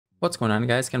What's going on,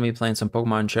 guys? Gonna be playing some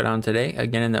Pokemon Showdown today,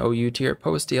 again in the OU tier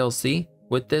post DLC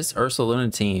with this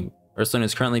Ursaluna team. Ursaluna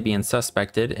is currently being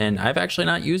suspected, and I've actually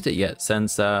not used it yet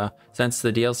since the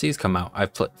DLCs come out.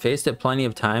 I've faced it plenty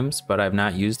of times, but I've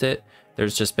not used it.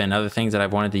 There's just been other things that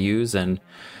I've wanted to use, and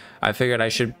I figured I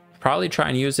should probably try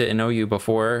and use it in OU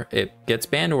before it gets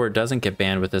banned or it doesn't get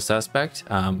banned with the suspect.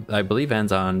 I believe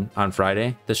ends on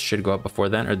Friday. This should go up before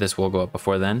then, or this will go up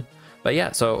before then. But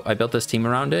yeah, so I built this team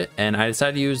around it, and I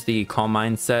decided to use the Calm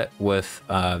Mind set with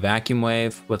Vacuum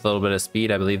Wave with a little bit of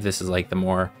speed. I believe this is like the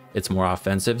more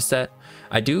offensive set.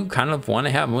 I do kind of want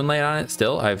to have Moonlight on it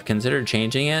still. I've considered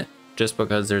changing it just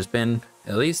because there's been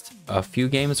at least a few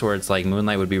games where it's like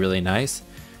Moonlight would be really nice.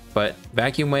 But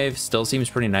Vacuum Wave still seems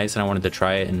pretty nice, and I wanted to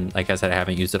try it, and like I said, I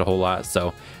haven't used it a whole lot,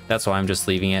 so that's why I'm just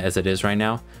leaving it as it is right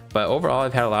now. But overall,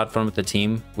 I've had a lot of fun with the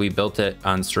team. We built it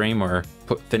on stream, or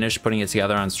finished putting it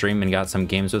together on stream, and got some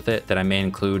games with it that I may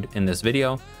include in this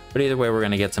video. But either way, we're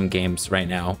going to get some games right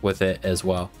now with it as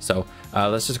well. So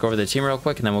let's just go over the team real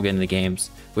quick, and then we'll get into the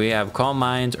games. We have Calm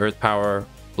Mind, Earth Power,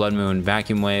 Bloodmoon,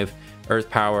 Vacuum Wave. Earth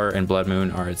Power and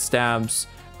Bloodmoon are its stabs.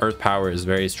 Earth Power is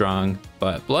very strong,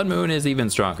 but Bloodmoon is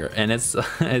even stronger, and it's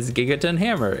Gigaton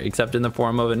Hammer, except in the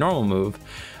form of a normal move.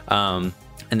 And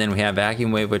then we have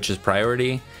Vacuum Wave, which is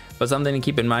priority. But something to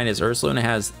keep in mind is Ursaluna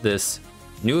has this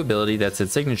new ability that's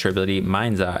its signature ability,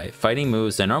 Mind's Eye. Fighting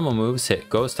moves and normal moves hit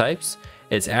ghost types.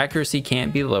 Its accuracy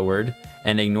can't be lowered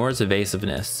and ignores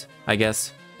evasiveness. I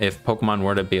guess if Pokemon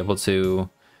were to be able to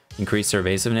increase their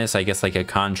evasiveness, I guess like a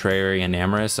Contrary and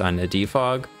Amorous on a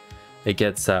Defog, it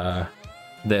gets the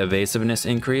evasiveness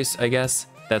increase, I guess.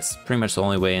 That's pretty much the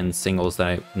only way in singles that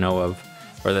I know of,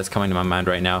 or that's coming to my mind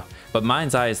right now. But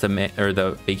Mind's Eye is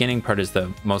the beginning part is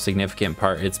the most significant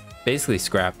part. It's basically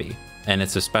scrappy, and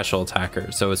it's a special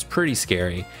attacker, so it's pretty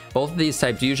scary. Both of these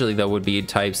types usually though would be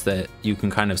types that you can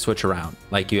kind of switch around.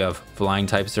 Like you have flying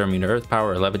types that are immune to Earth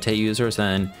Power or Levitate users,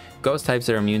 and then ghost types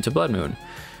that are immune to Blood Moon.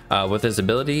 With this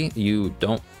ability,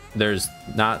 there's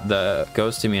not the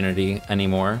ghost immunity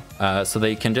anymore, so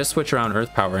they can just switch around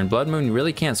Earth Power, and Blood Moon you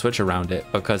really can't switch around it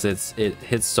because it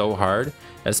hits so hard,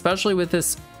 especially with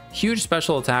this huge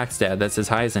special attack stat that's as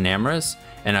high as an Amorous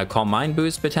and a Calm Mind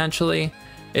boost potentially.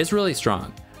 It's really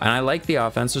strong, and I like the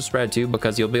offensive spread too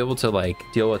because you'll be able to like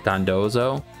deal with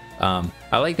Dondozo.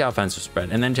 I like the offensive spread,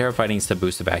 and then Terra Fighting's to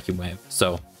boost the Vacuum Wave.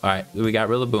 So all right, we got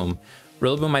Rillaboom.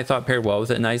 Rillaboom I thought paired well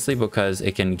with it nicely because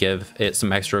it can give it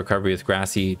some extra recovery with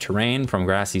grassy terrain from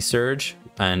Grassy Surge,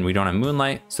 and we don't have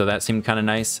Moonlight, so that seemed kind of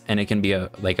nice. And it can be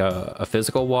a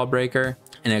physical wall breaker,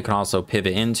 and it can also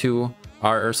pivot into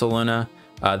our Ursaluna.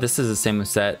 This is the same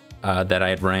set that I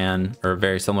had ran, or a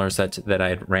very similar set that I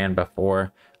had ran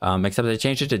before, except I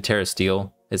changed it to Terra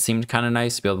Steel. It seemed kind of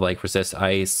nice to be able to like resist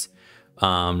ice,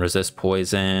 resist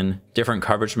poison, different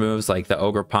coverage moves like the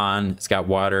Ogerpon. It's got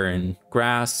water and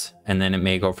grass, and then it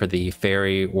may go for the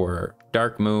fairy or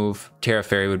dark move. Terra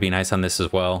Fairy would be nice on this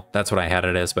as well. That's what I had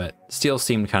it as, but Steel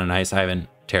seemed kind of nice. I haven't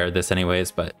terraed this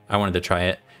anyways, but I wanted to try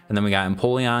it. And then we got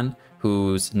Empoleon,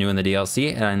 who's new in the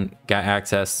DLC and got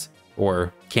access,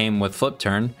 or came with Flip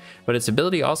Turn, but its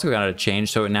ability also got a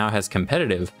change, so it now has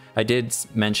competitive. I did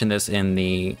mention this in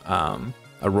the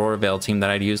Aurora Veil team that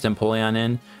I'd used Empoleon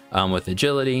in, with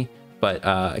agility,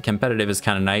 but competitive is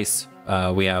kind of nice.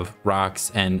 We have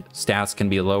rocks, and stats can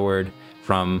be lowered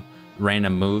from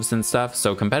random moves and stuff,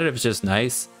 so competitive is just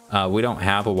nice. We don't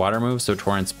have a water move, so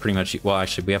Torrent's pretty much, well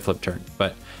actually we have Flip Turn,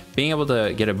 but being able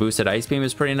to get a boosted Ice Beam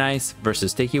is pretty nice.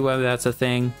 Versus Sticky Web, that's a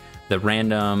thing. The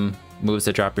random moves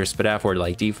that drop your Spadef or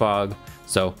like Defog.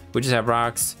 So we just have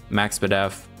rocks, max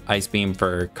Spadef, Ice Beam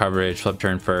for coverage, Flip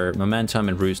Turn for momentum,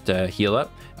 and Roost to heal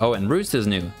up. Oh, and Roost is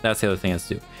new. That's the other thing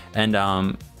that's new. And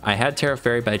I had Terra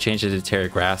Fairy, but I changed it to Terra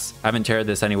Grass. I haven't terraed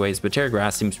this anyways, but Terra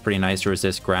Grass seems pretty nice to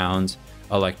resist ground,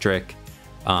 electric.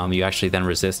 You actually then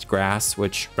resist grass,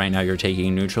 which right now you're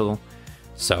taking neutral.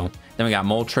 So then we got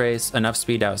Moltres, enough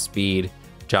speed, outspeed,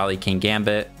 Jolly King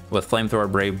Gambit with Flamethrower,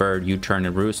 Brave Bird, U-Turn,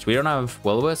 and Roost. We don't have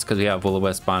Will-O-Wisp because we have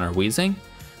Will-O-Wisp on our Weezing.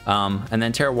 And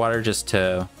then Terra Water just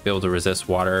to be able to resist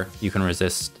water. You can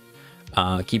resist,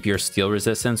 keep your steel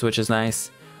resistance, which is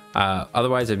nice.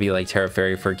 Otherwise it'd be like Terra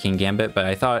Fairy for King Gambit, but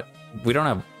I thought we don't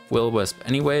have Will-O-Wisp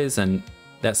anyways, and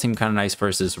that seemed kind of nice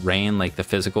versus Rain, like the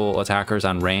physical attackers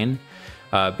on Rain.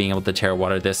 Being able to Terra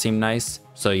Water this seemed nice.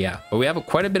 So yeah, but we have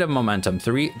quite a bit of momentum.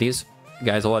 These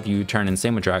guys all have U-Turn, and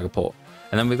same with Dragapult.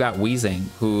 And then we've got Weezing,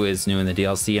 who is new in the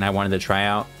DLC, and I wanted to try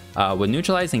out. With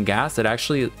neutralizing gas, it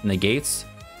actually negates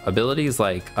abilities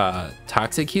like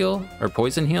Toxic Heal or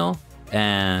Poison Heal,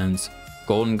 and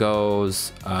Golden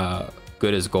Go's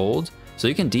good as gold. So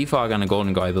you can defog on a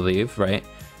Golden Go, I believe, right?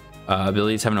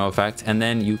 abilities have no effect. And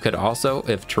then you could also,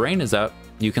 if terrain is up,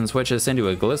 you can switch this into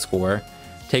a Gliscor,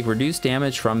 take reduced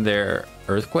damage from their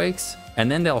earthquakes, and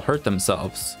then they'll hurt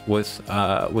themselves with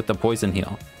the poison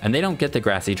heal. And they don't get the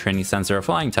grassy training sensor or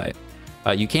flying type.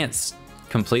 You can't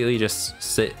completely just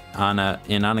sit on a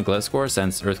Gliscor,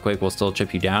 since earthquake will still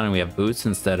chip you down, and we have boots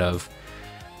instead of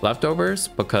leftovers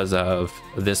because of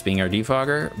this being our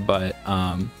defogger. But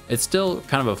it's still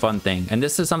kind of a fun thing, and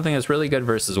this is something that's really good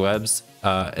versus webs,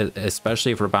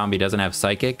 especially if Rabambi doesn't have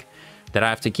psychic. That I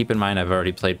have to keep in mind. I've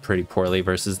already played pretty poorly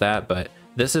versus that, but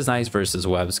this is nice versus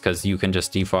webs because you can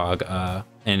just defog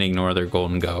and ignore their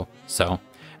golden go. So,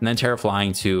 and then Terra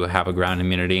Flying to have a ground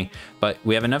immunity, but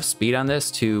we have enough speed on this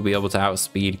to be able to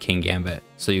outspeed King Gambit.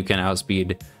 So you can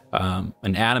outspeed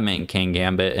an adamant King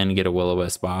Gambit and get a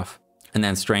Will-O-Wisp off. And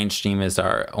then Strange Steam is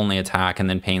our only attack, and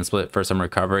then Pain Split for some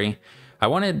recovery. I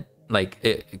wanted, like,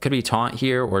 it could be Taunt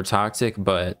here or Toxic,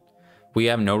 but we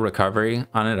have no recovery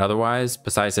on it otherwise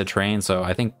besides the train, so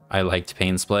I think I liked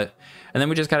Pain Split. And then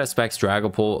we just got a Specs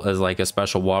Dragapult as like a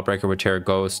special wall breaker with Terra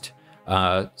Ghost,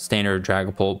 standard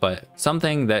Dragapult, but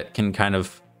something that can kind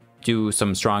of do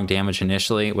some strong damage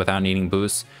initially without needing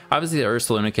boosts. Obviously the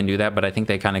Ursaluna can do that, but I think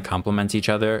they kind of complement each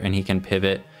other, and he can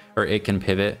pivot, or it can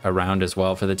pivot around as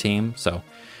well for the team. So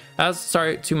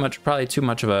sorry, probably too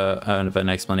much of an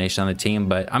explanation on the team,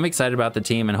 but I'm excited about the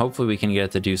team, and hopefully we can get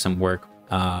it to do some work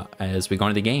as we go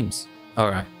into the games. All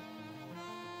right.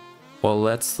 Well,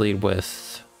 let's lead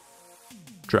with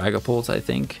Dragapult, I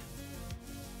think.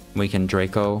 We can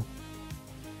Draco.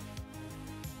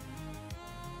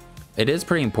 It is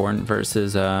pretty important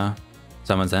versus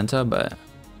Zamazenta, but...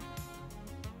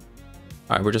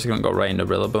 Alright, we're just gonna go right into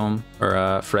Rillaboom,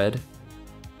 or Fred.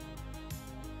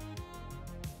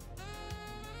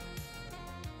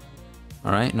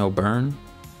 Alright, no burn.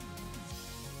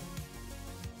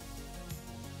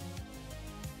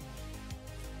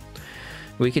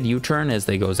 We could U-turn as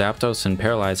they go Zapdos and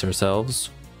paralyze ourselves,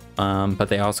 but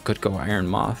they also could go Iron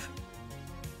Moth.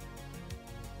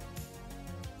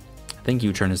 I think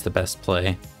U-turn is the best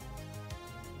play.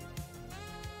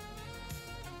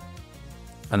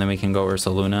 And then we can go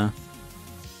Ursaluna.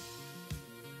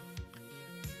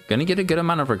 Gonna get a good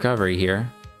amount of recovery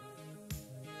here.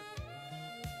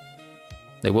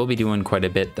 They will be doing quite a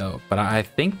bit though, but I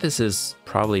think this is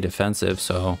probably defensive,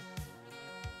 so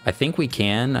I think we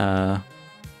can I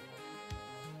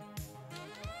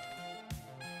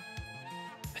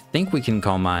think we can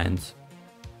Calm Minds.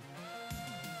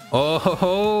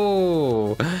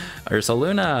 Oh,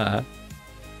 Ursaluna.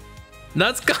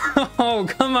 Let's go. Oh,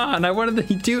 come on. I wanted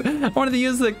to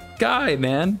use the guy,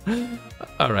 man.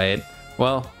 All right.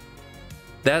 Well,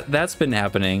 that's been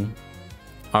happening.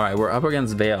 All right, we're up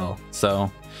against Veil.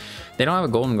 So they don't have a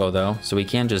Golden Go though, so we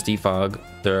can just defog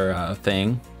their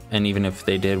thing. And even if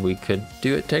they did, we could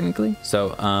do it technically. So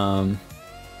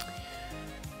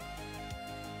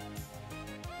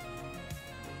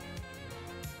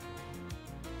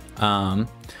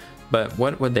but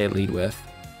what would they lead with?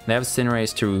 They have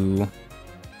Cinderace to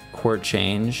Court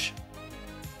Change.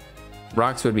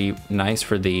 Rocks would be nice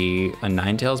for the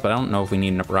Ninetales, but I don't know if we need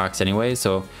enough rocks anyway,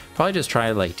 so probably just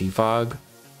try like defog.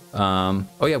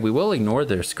 Oh yeah, we will ignore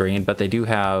their screen, but they do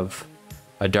have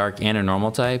a dark and a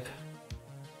normal type.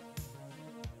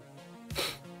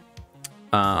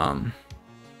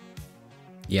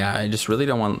 Yeah, I just really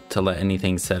don't want to let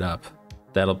anything set up.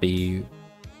 That'll be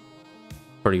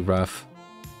pretty rough.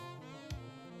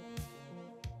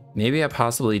 Maybe I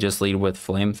possibly just lead with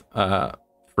Fred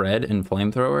and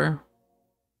Flamethrower.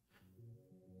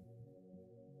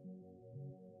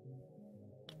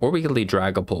 Or we could lead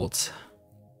Dragapult.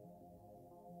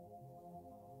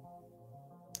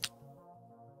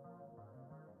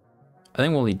 I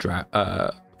think we'll lead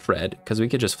Fred, because we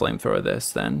could just Flamethrower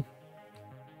this then.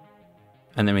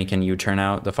 And then we can U-turn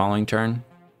out the following turn.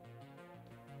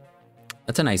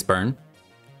 That's a nice burn.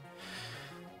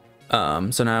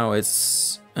 So now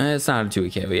it's not a 2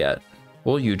 KO yet.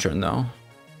 We'll U-turn though.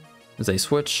 As they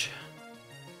switch.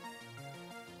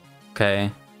 Okay.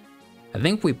 I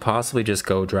think we possibly just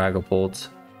go Dragapult.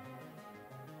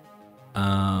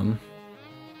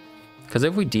 Because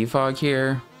if we defog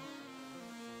here,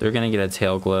 they're gonna get a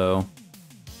Tail Glow,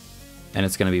 and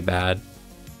it's gonna be bad.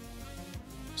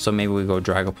 So maybe we go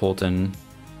Dragapult and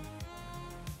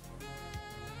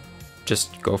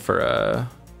just go for a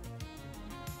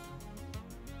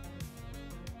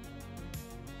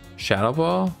Shadow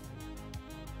Ball.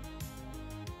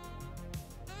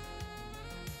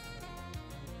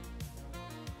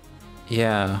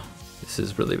 Yeah, this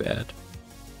is really bad.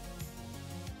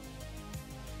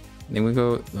 Then we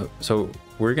go, so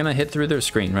we're gonna hit through their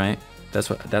screen, right?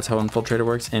 That's how Infiltrator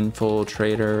works.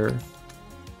 Infiltrator.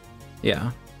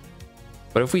 Yeah.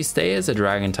 But if we stay as a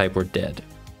dragon type, we're dead.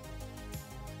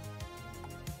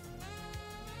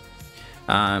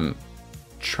 I'm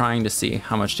trying to see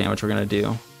how much damage we're gonna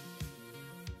do.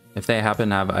 If they happen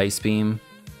to have Ice Beam.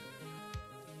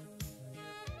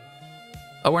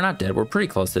 Oh, we're not dead. We're pretty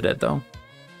close to dead though.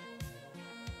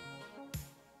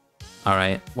 All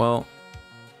right. Well,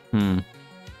 do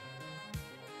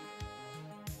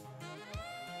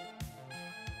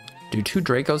 2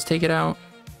 Dracos take it out?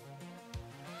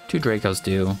 2 Dracos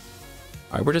do. All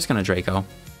right, we're just gonna Draco.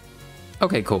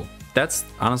 Okay, cool. That's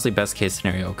honestly best case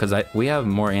scenario because we have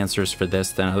more answers for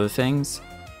this than other things.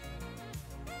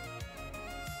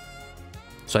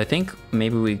 So I think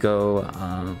maybe we go.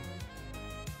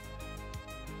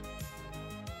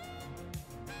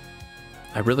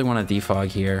 I really want to defog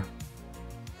here.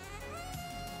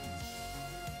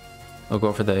 We'll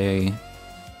go for the.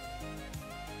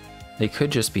 They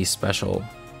could just be special.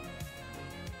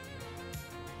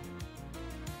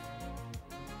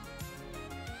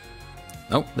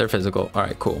 Oh, they're physical. All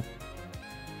right, cool.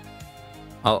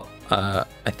 I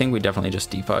think we definitely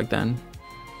just defog then.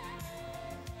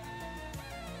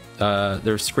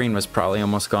 Their screen was probably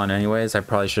almost gone anyways. I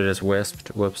probably should have just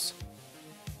wisped. Whoops.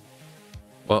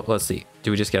 Well, let's see.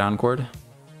 Do we just get encored?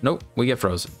 Nope, we get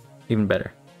frozen. Even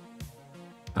better.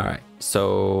 All right,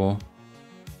 so.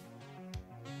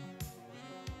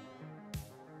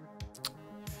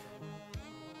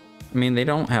 I mean, they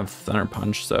don't have Thunder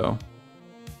Punch, so.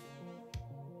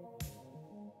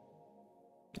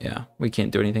 Yeah, we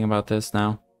can't do anything about this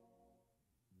now.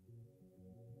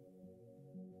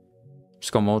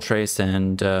 Just go Moltres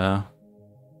and go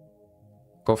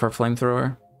for a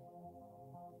Flamethrower.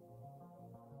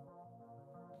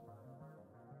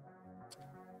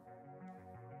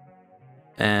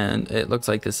 And it looks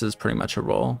like this is pretty much a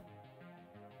roll.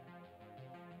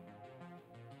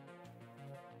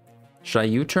 Should I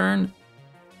U-turn?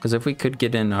 Because if we could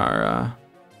get in our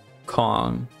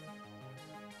Kong.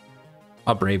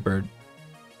 A Brave Bird.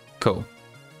 Cool.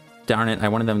 Darn it, I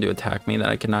wanted them to attack me that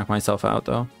I could knock myself out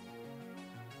though.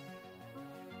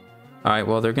 Alright,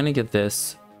 well they're gonna get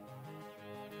this.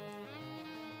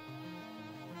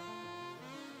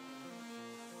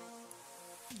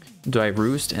 Do I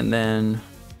Roost and then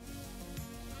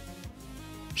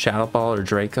Shadow Ball or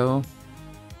Draco?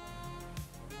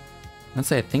 Let's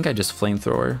say I think I just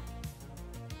Flamethrower.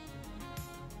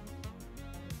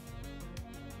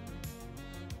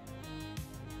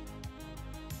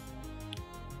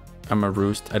 I'm a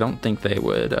Roost. I don't think they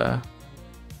would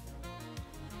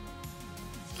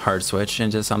hard switch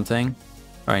into something.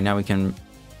 All right, now we can.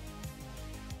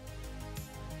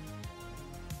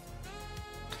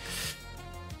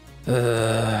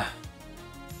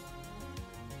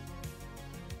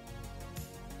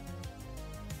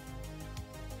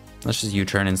 Let's just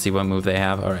U-turn and see what move they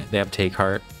have. All right, they have Take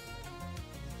Heart.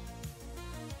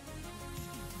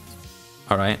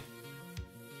 All right.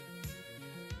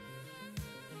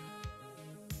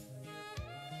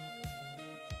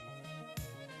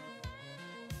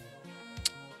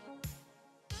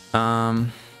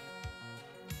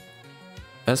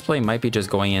 Best play might be just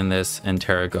going in this and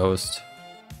Terra Ghost.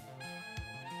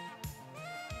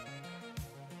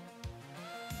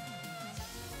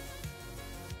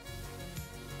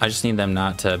 I just need them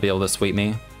not to be able to sweep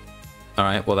me.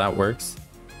 Alright, well that works.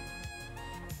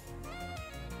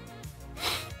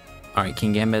 Alright,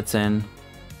 King Gambit's in.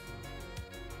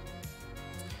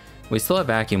 We still have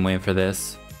Vacuum Wave for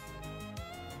this.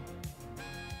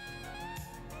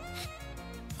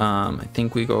 I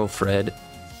think we go Fred.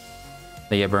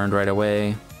 They get burned right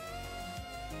away.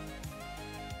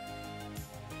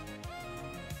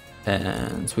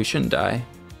 And so we shouldn't die.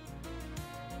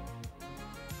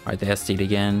 Alright, they SD'd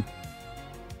again.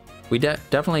 We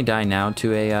definitely die now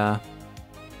to a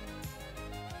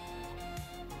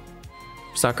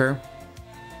Sucker.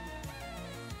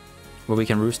 Well, we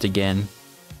can Roost again.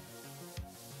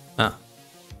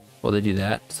 Well, they do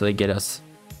that, so they get us.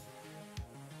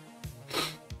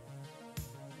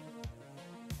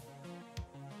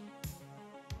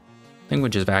 I think we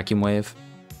just Vacuum Wave.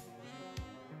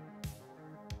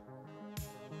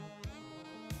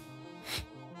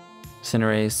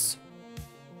 Cinderace.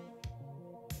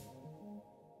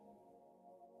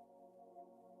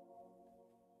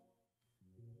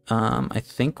 I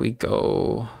think we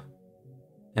go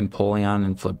Empoleon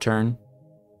and Flip Turn.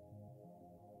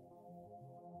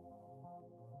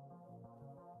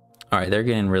 Alright, they're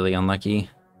getting really unlucky.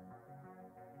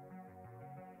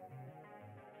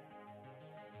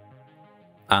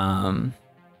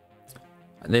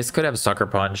 This could have Sucker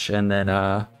Punch and then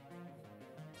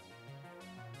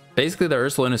Basically, the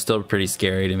Ursaluna is still pretty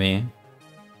scary to me.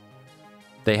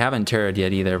 They haven't terrored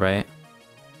yet either, right?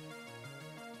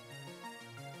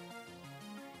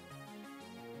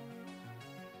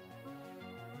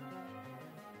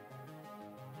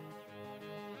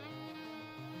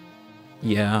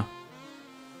 Yeah. All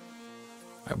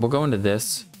right, we'll go into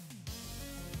this.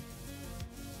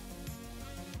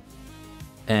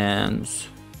 And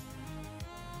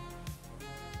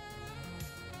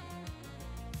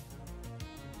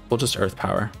we'll just Earth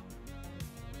Power.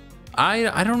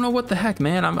 I don't know what the heck,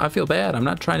 man. I feel bad. I'm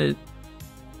not trying to...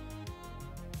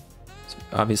 It's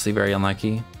obviously very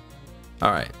unlucky.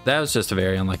 All right, that was just a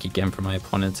very unlucky game for my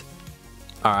opponent.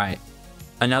 All right,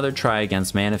 another try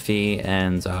against Manaphy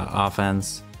and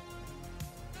offense.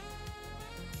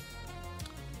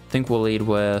 I think we'll lead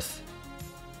with...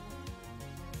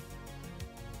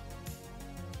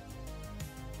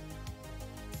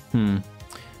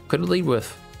 Could lead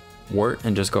with Wart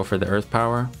and just go for the Earth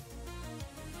Power.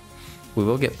 We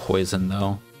will get poisoned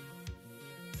though.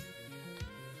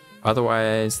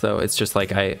 Otherwise though, it's just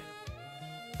like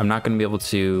I'm not going to be able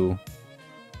to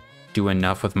do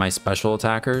enough with my special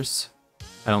attackers.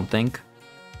 I don't think.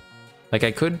 Like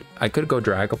I could go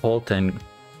Dragapult and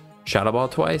Shadow Ball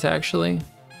twice actually.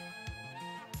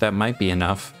 That might be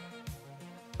enough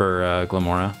for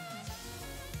Glamora.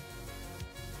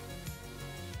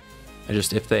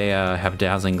 If they have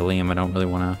Dazzling Gleam, I don't really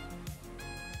want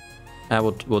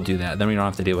to... we'll do that. Then we don't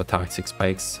have to deal with Toxic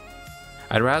Spikes.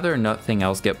 I'd rather nothing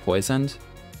else get poisoned,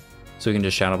 so we can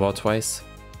just Shadow Ball twice.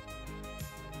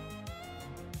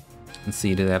 Let's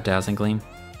see, do they have Dazzling Gleam?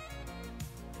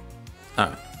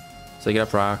 Alright, so they get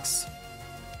up rocks.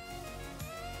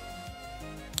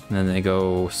 And then they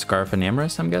go Scarf and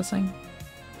Amorous, I'm guessing?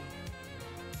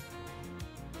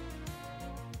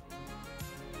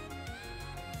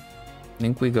 I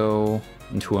think we go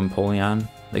into Empoleon.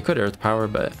 They could Earth Power,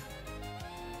 but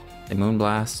they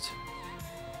Moonblast.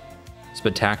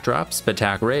 Spatak drop,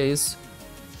 Spatak raise.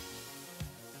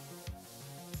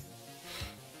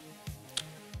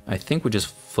 I think we just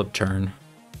flip turn.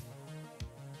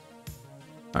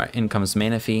 Alright, in comes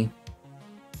Manaphy.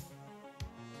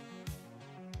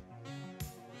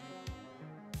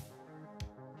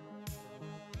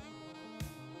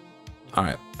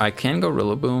 Alright, I can go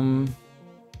Rillaboom.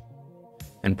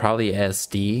 And probably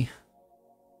SD.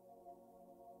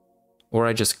 Or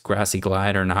I just Grassy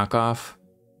Glide or Knockoff.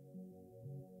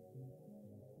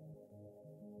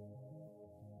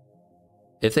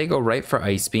 If they go right for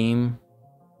Ice Beam,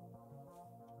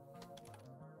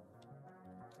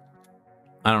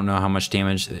 I don't know how much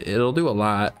damage. It'll do a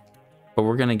lot, but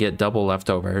we're going to get double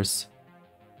leftovers.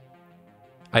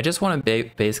 I just want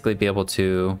to basically be able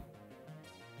to...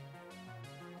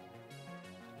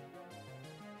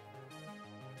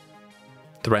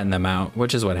 threaten them out,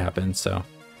 which is what happened. So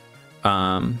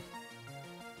Iron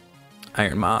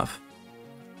Moth,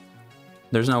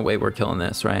 there's no way we're killing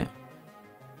this, right?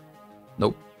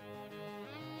 Nope.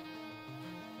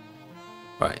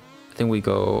 Right, I think we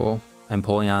go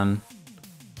Empoleon.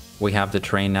 We have the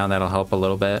train now, that'll help a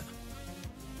little bit.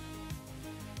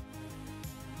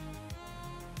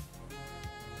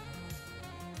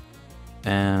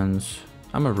 And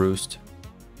I'm a Roost.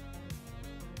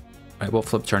 Alright, we'll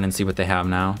flip turn and see what they have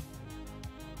now.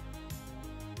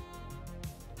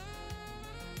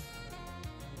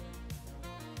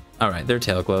 Alright, they're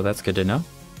Tail Glow, that's good to know.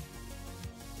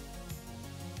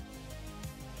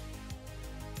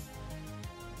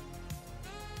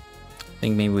 I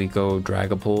think maybe we go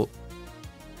Dragapult.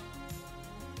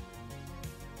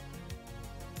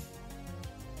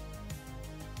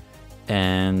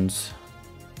 And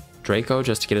Draco,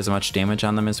 just to get as much damage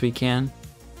on them as we can.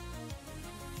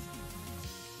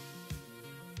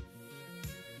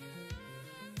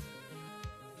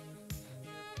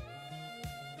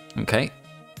 Okay,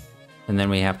 and then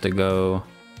we have to go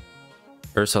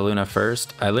Ursaluna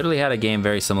first. I literally had a game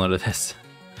very similar to this.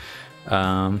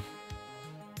 I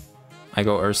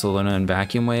go Ursaluna and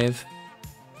Vacuum Wave,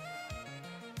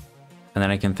 and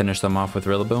then I can finish them off with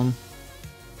Rillaboom.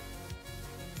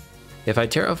 If I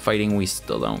tear up fighting, we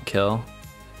still don't kill.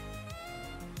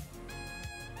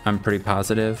 I'm pretty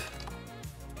positive.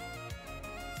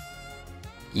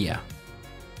 Yeah.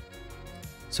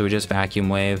 So we just Vacuum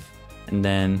Wave, and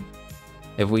then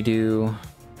if we do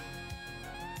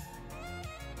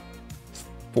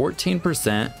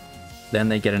 14%, then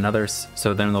they get another,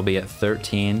 so then they'll be at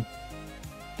 13.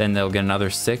 Then they'll get another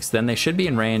 6. Then they should be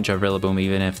in range of Rillaboom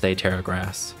even if they Terra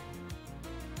Grass.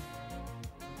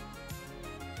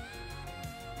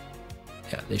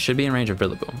 Yeah, they should be in range of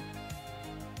Rillaboom.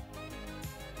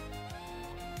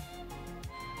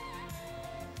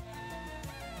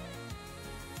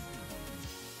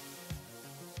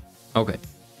 Okay.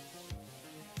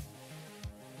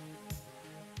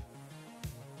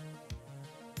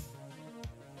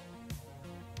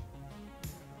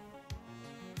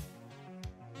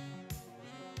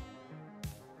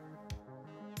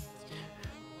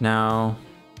 Now,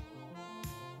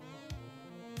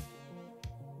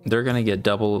 they're gonna get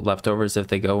double leftovers if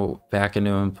they go back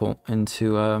into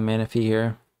Manaphy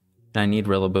here. And I need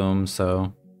Rillaboom,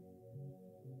 so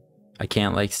I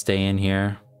can't like stay in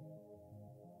here.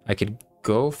 I could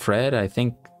go Fred, I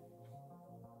think.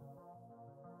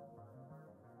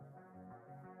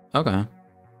 Okay.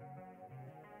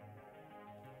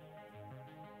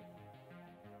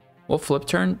 We'll flip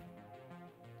turn.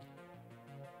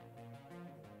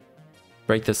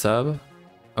 Break the sub.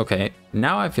 Okay,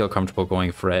 now I feel comfortable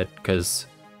going Fred because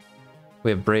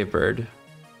we have Brave Bird.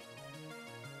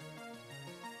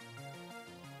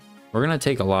 We're gonna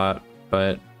take a lot,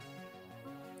 but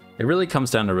it really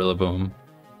comes down to Rillaboom.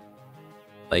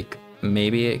 Like,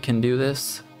 maybe it can do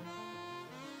this.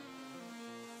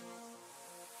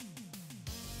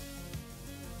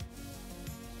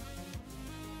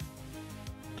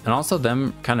 And also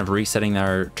them kind of resetting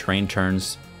their train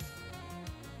turns.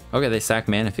 Okay, they sack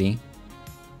Manaphy.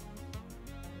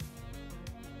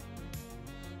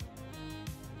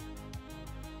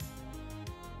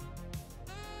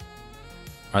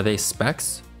 Are they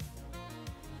specs?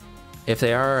 If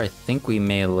they are, I think we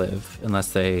may live,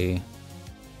 unless they...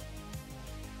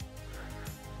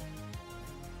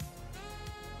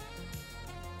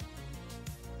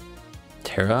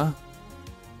 Terra?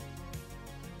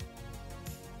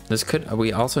 This could...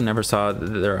 We also never saw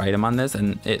their item on this,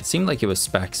 and it seemed like it was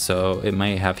specs, so it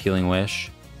might have Healing Wish.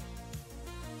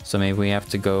 So maybe we have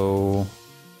to go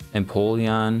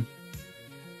Empoleon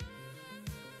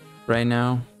right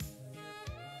now.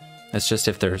 It's just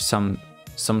if there's some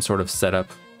sort of setup,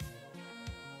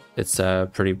 it's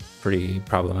pretty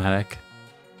problematic.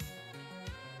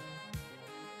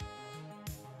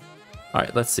 All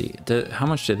right, let's see. How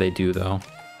much did they do though,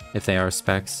 if they are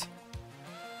specs?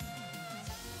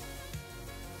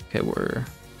 Okay, we're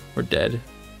dead.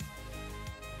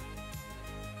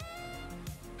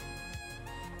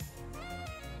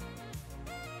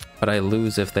 But I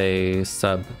lose if they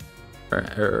sub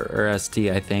or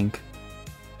SD, I think.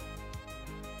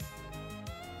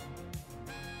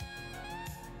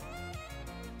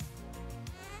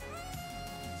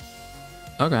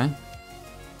 Okay.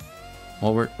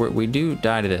 Well, we do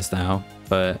die to this now,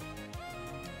 but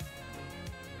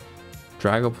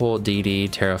Dragapult, DD,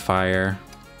 Terrifier,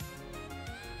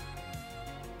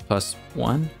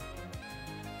 +1.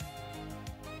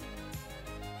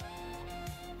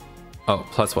 Oh,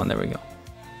 +1. There we go.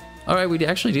 All right, we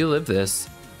actually do live this,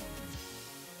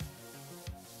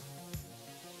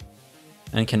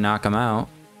 and can knock him out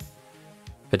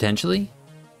potentially.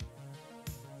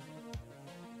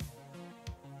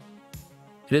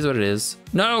 It is what it is.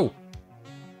 No!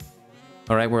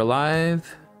 All right, we're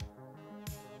alive.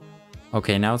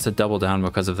 Okay, now it's a double down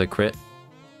because of the crit.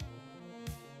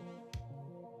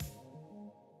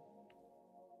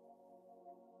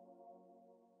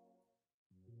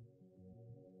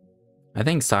 I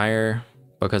think Sire,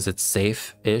 because it's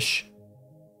safe-ish.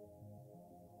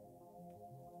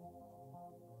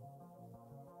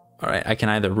 All right, I can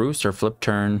either roost or flip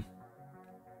turn.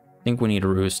 I think we need a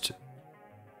roost.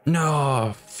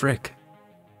 No, frick.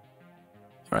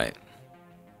 All right.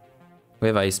 We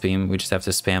have Ice Beam. We just have to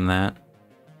spam that.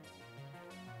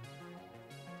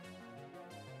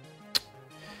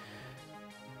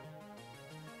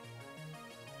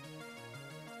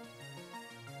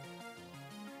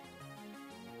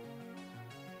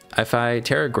 If I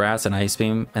Terra Grass and Ice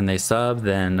Beam and they sub,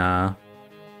 then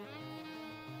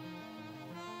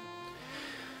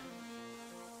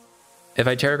if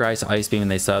I Terra Grass, Ice Beam,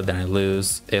 and they sub, then I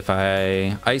lose. If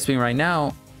I Ice Beam right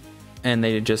now and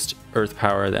they just Earth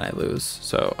Power, then I lose.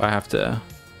 So I have to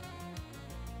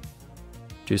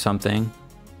do something.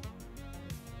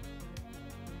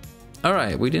 All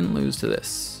right, we didn't lose to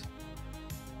this.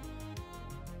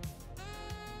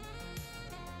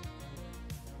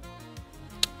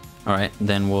 All right,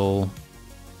 then we'll...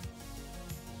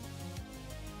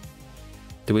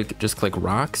 Do we just click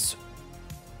rocks?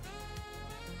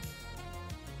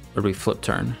 Or do we flip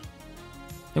turn?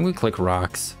 I think we click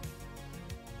rocks.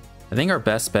 I think our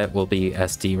best bet will be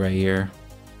SD right here.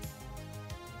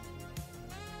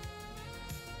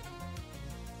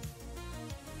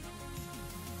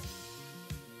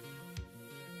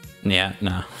 Yeah,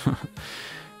 no.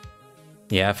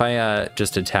 Yeah, if I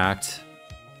just attacked,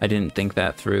 I didn't think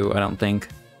that through, I don't think.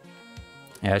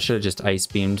 Yeah, I should have just Ice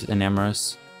Beamed an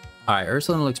Emrys. Alright,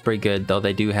 Ursaluna looks pretty good, though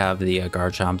they do have the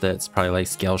Garchomp that's probably like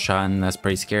Scale Shot, and that's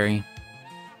pretty scary.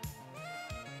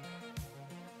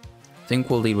 I think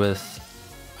we'll lead with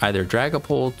either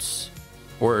Dragapult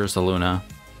or Ursaluna.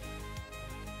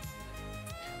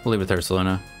 We'll lead with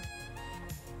Ursaluna.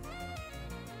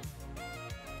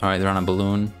 Alright, they're on a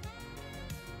balloon.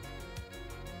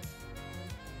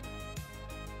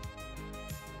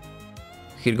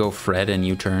 We could go Fred and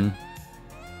U-turn.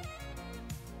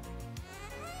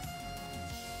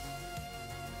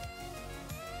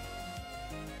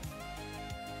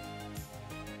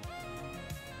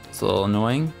 It's a little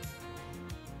annoying.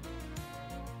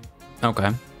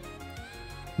 Okay.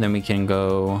 Then we can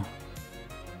go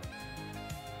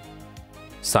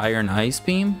Sire and Ice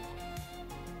Beam.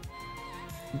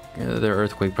 Their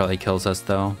Earthquake probably kills us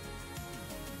though.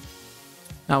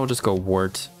 Now we'll just go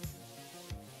Wart.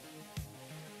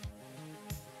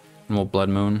 And we'll Blood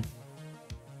Moon.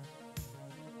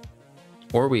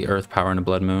 Or we Earth Power into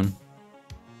Blood Moon.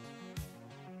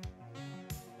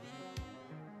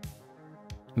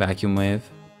 Vacuum Wave.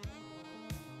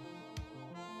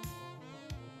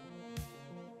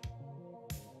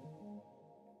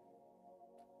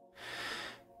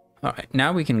 Alright,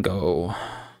 now we can go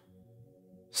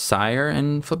Sire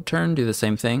and flip turn, do the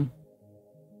same thing.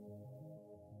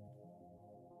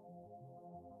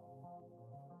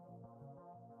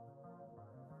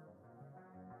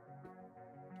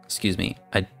 Excuse me,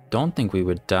 I don't think we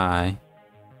would die.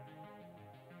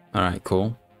 Alright,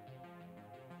 cool.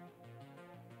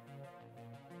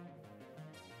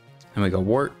 And we go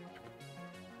Wart.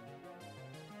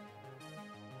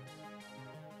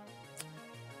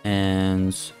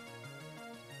 And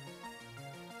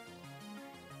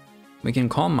we can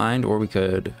Calm Mind, or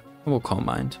we'll Calm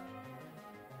Mind.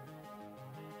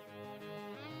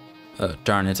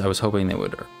 Darn it, I was hoping they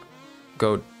would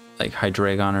go like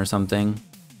Hydreigon or something.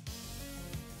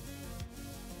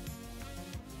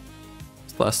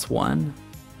 +1.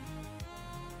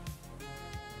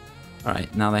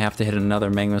 Alright, now they have to hit another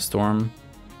Magma Storm.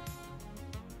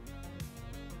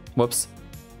 Whoops.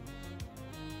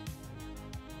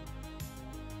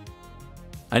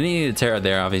 I didn't need a Terra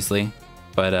there, obviously,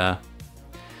 but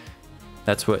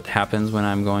that's what happens when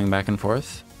I'm going back and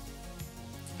forth.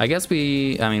 I guess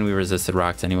we resisted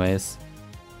rocks anyways.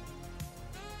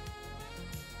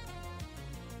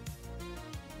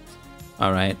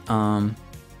 Alright, I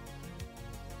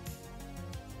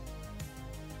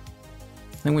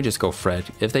think we just go Fred.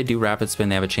 If they do Rapid Spin,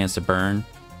 they have a chance to burn.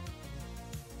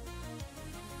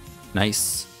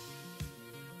 Nice.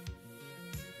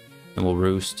 And we'll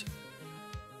Roost.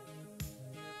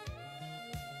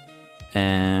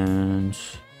 And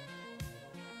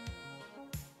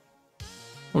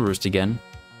we'll Roost again.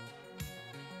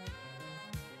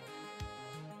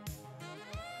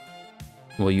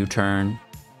 Will U-turn.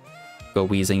 Go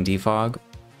Weezing Defog.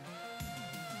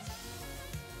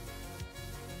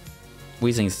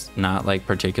 Weezing's not like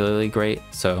particularly great,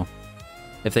 so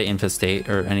if they Infestate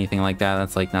or anything like that,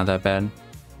 that's like not that bad.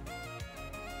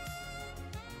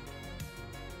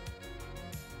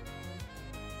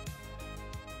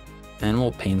 And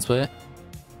we'll Pain Split.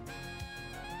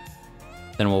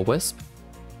 Then we'll Wisp.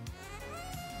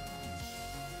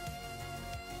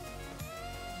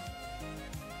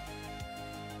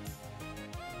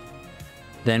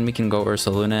 Then we can go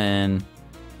Ursaluna and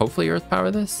hopefully Earth Power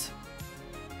this.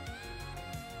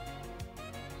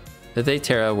 If they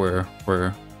Terra, we're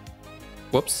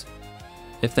whoops.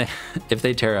 If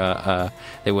they Terra,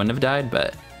 they wouldn't have died,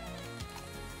 but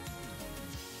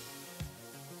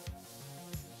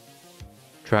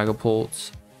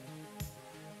Dragapult.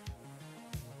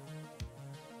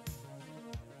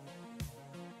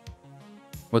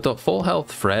 With a full health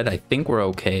Fred, I think we're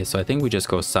okay. So I think we just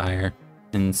go Sire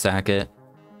and sack it.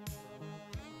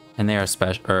 And they are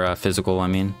special or physical, I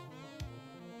mean.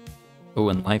 Oh,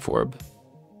 and Life Orb.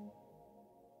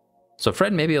 So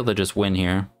Fred may be able to just win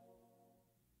here.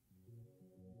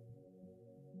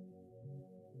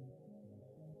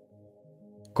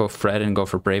 Go Fred and go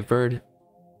for Brave Bird.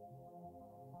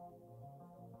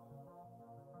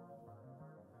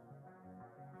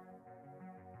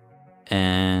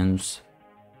 And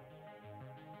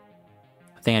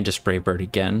I think I just Brave Bird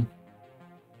again.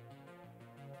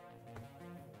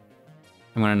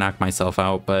 I'm gonna knock myself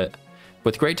out, but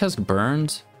with Great Tusk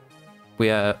burned,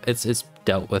 it's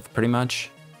dealt with pretty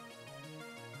much.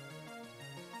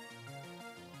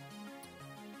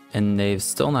 And they've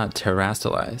still not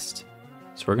terastallized.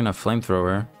 So we're gonna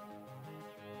Flamethrower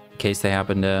in case they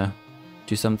happen to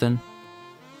do something.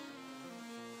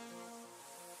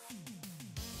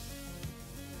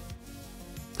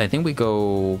 I think we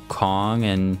go Kong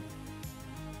and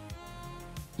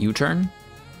U-turn.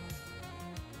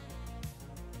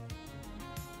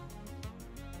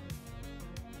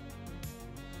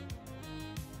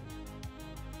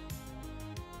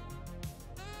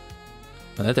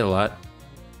 Oh, that did a lot.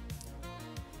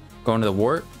 Go into the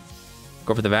wart.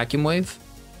 Go for the vacuum wave.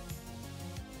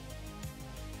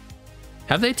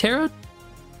 Have they terra'd?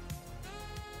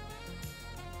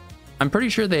 I'm pretty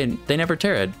sure they never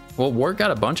terra'd. Well, wart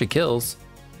got a bunch of kills.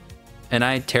 And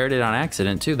I terra'd it on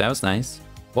accident too. That was nice.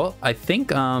 Well, I think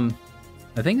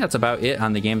that's about it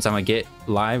on the games I'm gonna get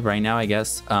live right now, I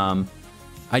guess.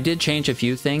 I did change a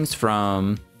few things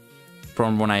from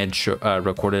when I had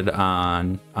recorded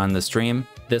on the stream.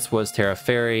 This was Terra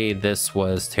Fairy. This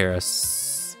was Terra...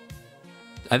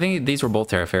 I think these were both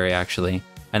Terra Fairy, actually.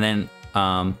 And then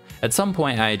at some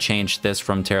point, I changed this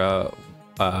from Terra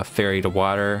Fairy to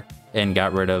Water and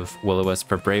got rid of Will-O-Wisp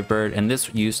for Brave Bird. And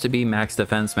this used to be max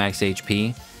defense, max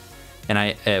HP. And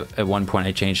at one point,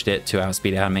 I changed it to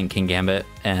Outspeed Adamant, King Gambit.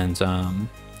 And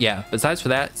yeah, besides for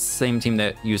that, same team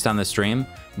that used on the stream.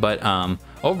 But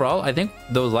overall, I think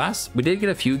we did get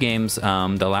a few games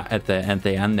at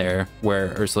the end there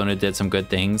where Ursaluna did some good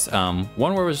things. One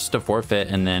where it was just a forfeit,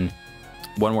 and then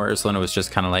one where Ursaluna was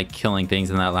just kind of like killing things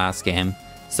in that last game.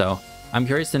 So I'm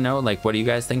curious to know, like, what do you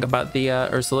guys think about the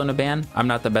Ursaluna ban? I'm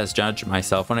not the best judge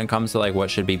myself when it comes to like what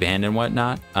should be banned and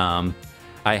whatnot.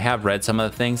 I have read some of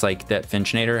the things like that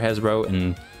Finchinator has wrote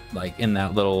and like in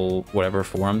that little whatever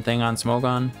forum thing on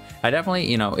Smogon. I definitely,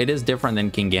 you know, it is different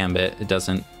than King Gambit. It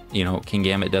doesn't, you know, King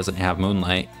Gambit doesn't have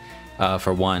Moonlight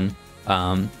for one.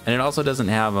 And it also doesn't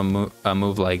have a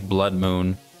move like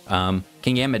Bloodmoon.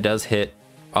 King Gambit does hit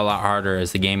a lot harder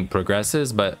as the game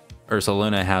progresses, but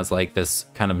Ursaluna has like this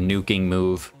kind of nuking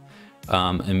move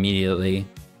immediately.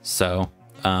 So,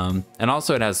 and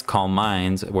also it has Calm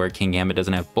Minds where King Gambit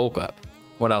doesn't have Bulk Up.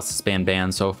 What else has been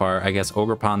banned so far? I guess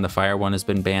Ogerpon, the fire one, has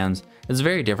been banned. It's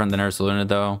very different than Ursaluna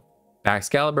though.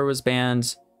 Baxcalibur was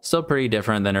banned. Still pretty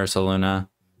different than Ursaluna.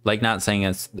 Like, not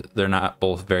saying they're not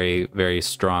both very, very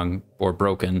strong or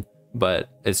broken, but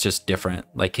it's just different.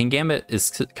 Like, King Gambit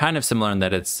is kind of similar in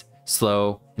that it's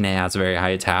slow and it has a very high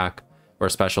attack or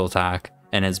special attack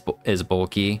and is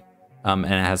bulky and it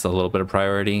has a little bit of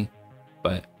priority.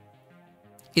 But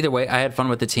either way, I had fun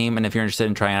with the team, and if you're interested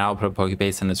in trying it out, I'll put a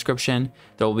Pokebase in the description.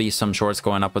 There will be some shorts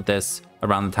going up with this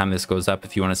around the time this goes up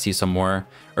if you want to see some more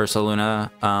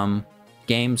Ursaluna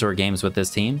games or games with this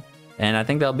team. And I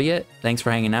think that'll be it. Thanks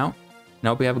for hanging out, and I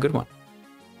hope you have a good one.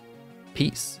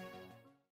 Peace.